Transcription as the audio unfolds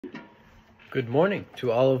Good morning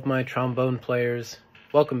to all of my trombone players.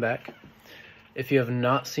 Welcome back. If you have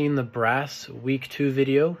not seen the brass week 2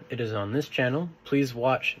 video, it is on this channel. Please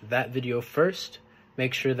watch that video first.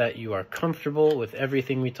 Make sure that you are comfortable with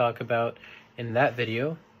everything we talk about in that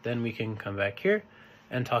video. Then we can come back here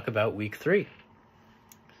and talk about week 3.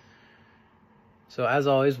 So as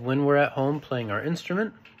always, when we're at home playing our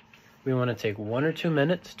instrument, we want to take 1 or 2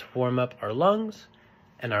 minutes to warm up our lungs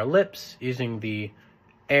and our lips using the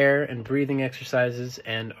air and breathing exercises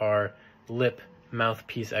and our lip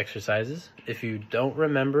mouthpiece exercises. If you don't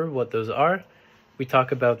remember what those are, we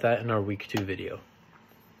talk about that in our week 2 video.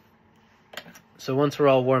 So once we're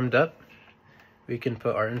all warmed up, we can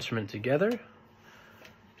put our instrument together.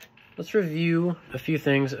 Let's review a few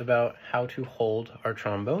things about how to hold our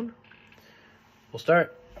trombone. We'll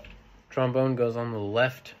start. Trombone goes on the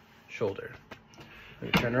left shoulder.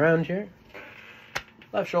 Let me turn around here.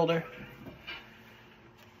 Left shoulder.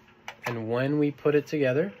 And when we put it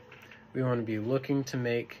together, we want to be looking to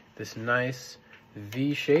make this nice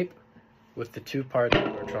V shape with the 2 parts of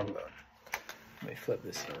our trombone. Let me flip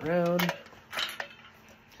this around.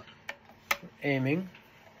 Aiming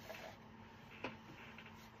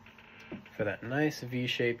for that nice V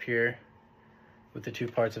shape here with the 2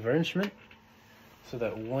 parts of our instrument, so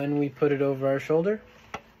that when we put it over our shoulder,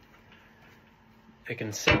 it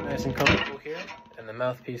can sit nice and comfortable here, and the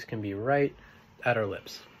mouthpiece can be right at our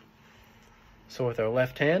lips. So with our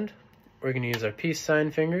left hand, we're going to use our peace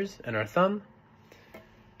sign fingers and our thumb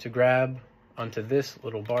to grab onto this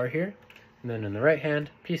little bar here. And then in the right hand,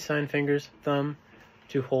 peace sign fingers, thumb,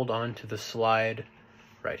 to hold on to the slide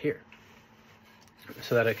right here,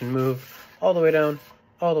 so that it can move all the way down,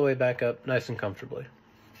 all the way back up, nice and comfortably.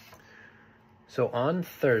 So on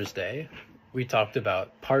Thursday, we talked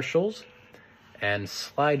about partials and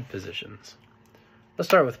slide positions. Let's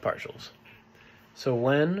start with partials. So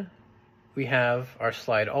when we have our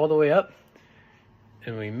slide all the way up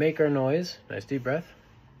and we make our noise, nice deep breath,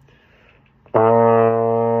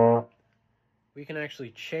 we can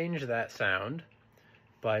actually change that sound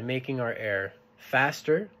by making our air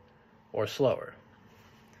faster or slower.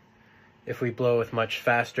 If we blow with much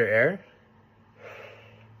faster air,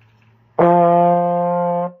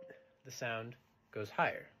 the sound goes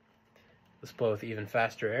higher. Let's blow with even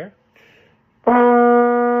faster air,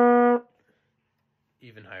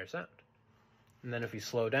 even higher sound. And then if we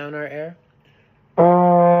slow down our air,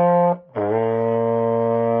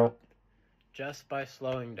 just by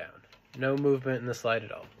slowing down, no movement in the slide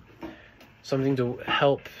at all. Something to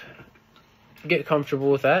help get comfortable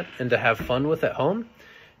with that and to have fun with at home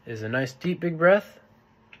is a nice deep big breath,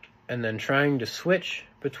 and then trying to switch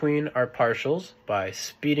between our partials by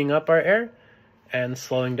speeding up our air and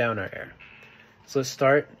slowing down our air. So let's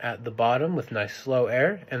start at the bottom with nice slow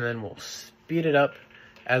air, and then we'll speed it up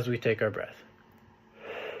as we take our breath.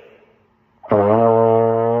 And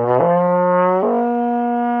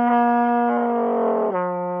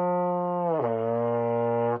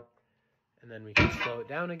then we can slow it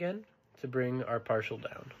down again to bring our partial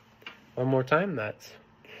down. One more time, that's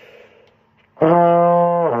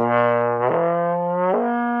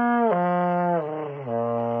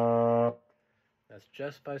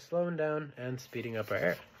just by slowing down and speeding up our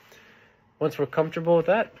air. Once we're comfortable with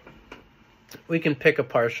that, we can pick a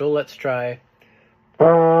partial. Let's try.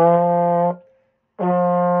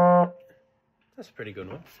 That's a pretty good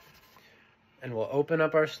one. And we'll open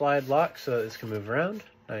up our slide lock so this can move around.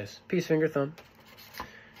 Nice peace finger thumb.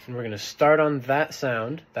 And we're going to start on that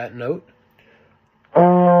sound, that note.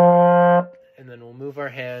 And then we'll move our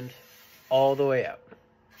hand all the way out.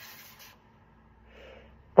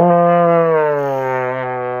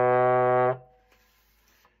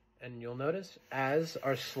 And you'll notice as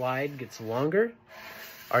our slide gets longer,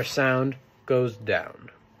 our sound goes down.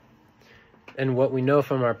 And what we know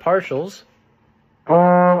from our partials,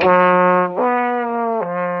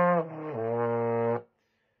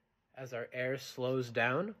 as our air slows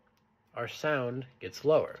down, our sound gets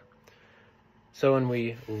lower. So when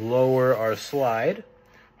we lower our slide,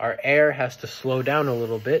 our air has to slow down a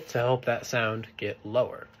little bit to help that sound get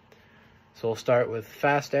lower. So we'll start with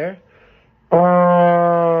fast air.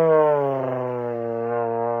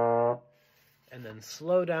 And then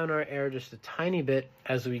slow down our air just a tiny bit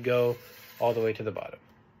as we go all the way to the bottom.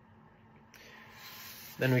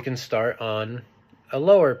 Then we can start on a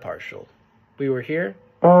lower partial. We were here.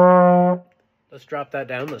 Let's drop that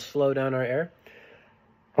down. Let's slow down our air.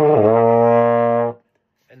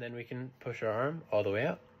 And then we can push our arm all the way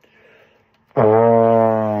out.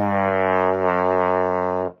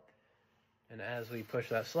 And as we push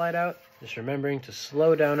that slide out, just remembering to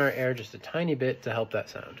slow down our air just a tiny bit to help that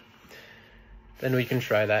sound. then we can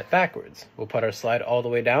try that backwards. We'll put our slide all the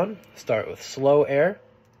way down, start with slow air,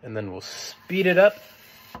 and then we'll speed it up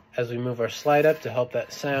as we move our slide up to help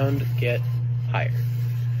that sound get higher.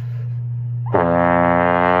 All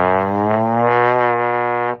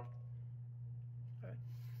right,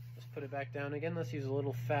 let's put it back down again. Let's use a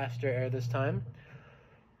little faster air this time.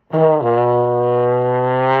 One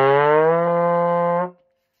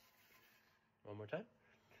more time.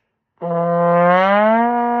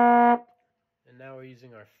 And now we're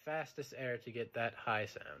using our fastest air to get that high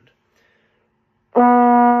sound.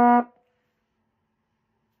 All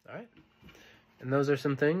right. And those are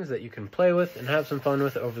some things that you can play with and have some fun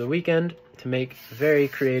with over the weekend to make very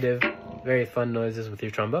creative, very fun noises with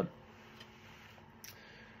your trombone.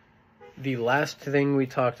 The last thing we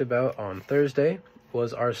talked about on Thursday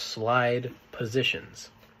was our slide positions.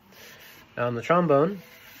 Now on the trombone,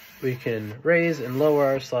 we can raise and lower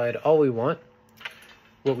our slide all we want.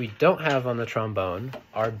 What we don't have on the trombone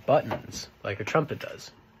are buttons, like a trumpet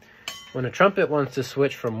does. When a trumpet wants to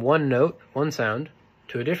switch from one note, one sound,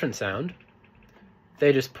 to a different sound,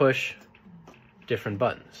 they just push different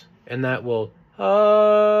buttons. And that will,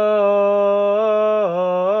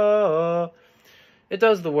 it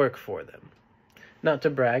does the work for them. Not to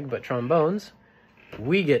brag, but trombones,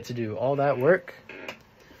 we get to do all that work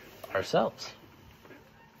ourselves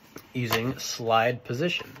using slide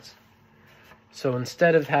positions. So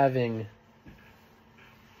instead of having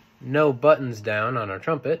no buttons down on our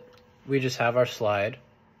trumpet, we just have our slide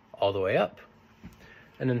all the way up.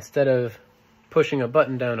 And instead of pushing a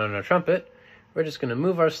button down on our trumpet, we're just going to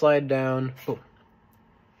move our slide down, boom,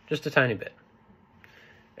 just a tiny bit.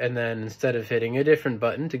 And then instead of hitting a different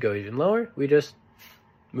button to go even lower, we just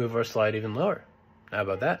move our slide even lower. How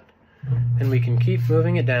about that? And we can keep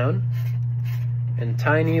moving it down in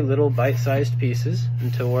tiny little bite-sized pieces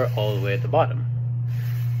until we're all the way at the bottom.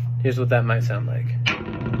 Here's what that might sound like.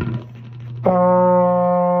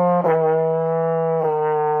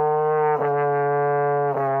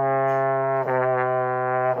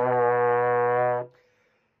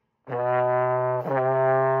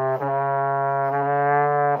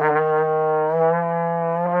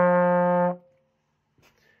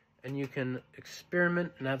 And you can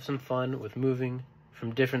experiment and have some fun with moving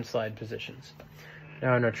from different slide positions.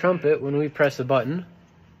 Now on our trumpet, when we press a button,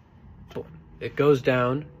 boom, it goes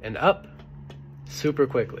down and up super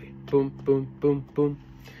quickly. Boom, boom, boom, boom.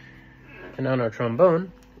 And on our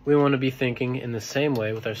trombone, we want to be thinking in the same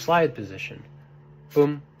way with our slide position.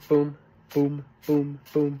 Boom, boom, boom, boom,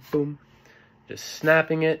 boom, boom. Just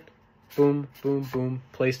snapping it, boom, boom, boom,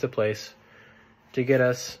 place to place to get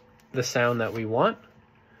us the sound that we want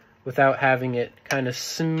without having it kind of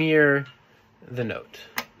smear the note.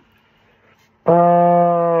 The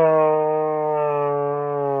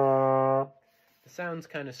sounds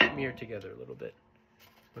kind of smear together a little bit.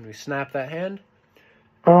 When we snap that hand,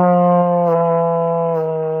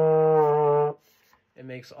 it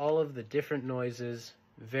makes all of the different noises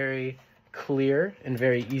very clear and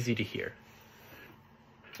very easy to hear.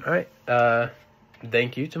 All right,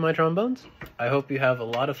 thank you to my trombones. I hope you have a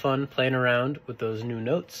lot of fun playing around with those new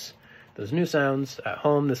notes, those new sounds at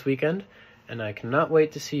home this weekend, and I cannot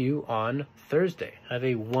wait to see you on Thursday. Have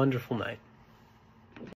a wonderful night.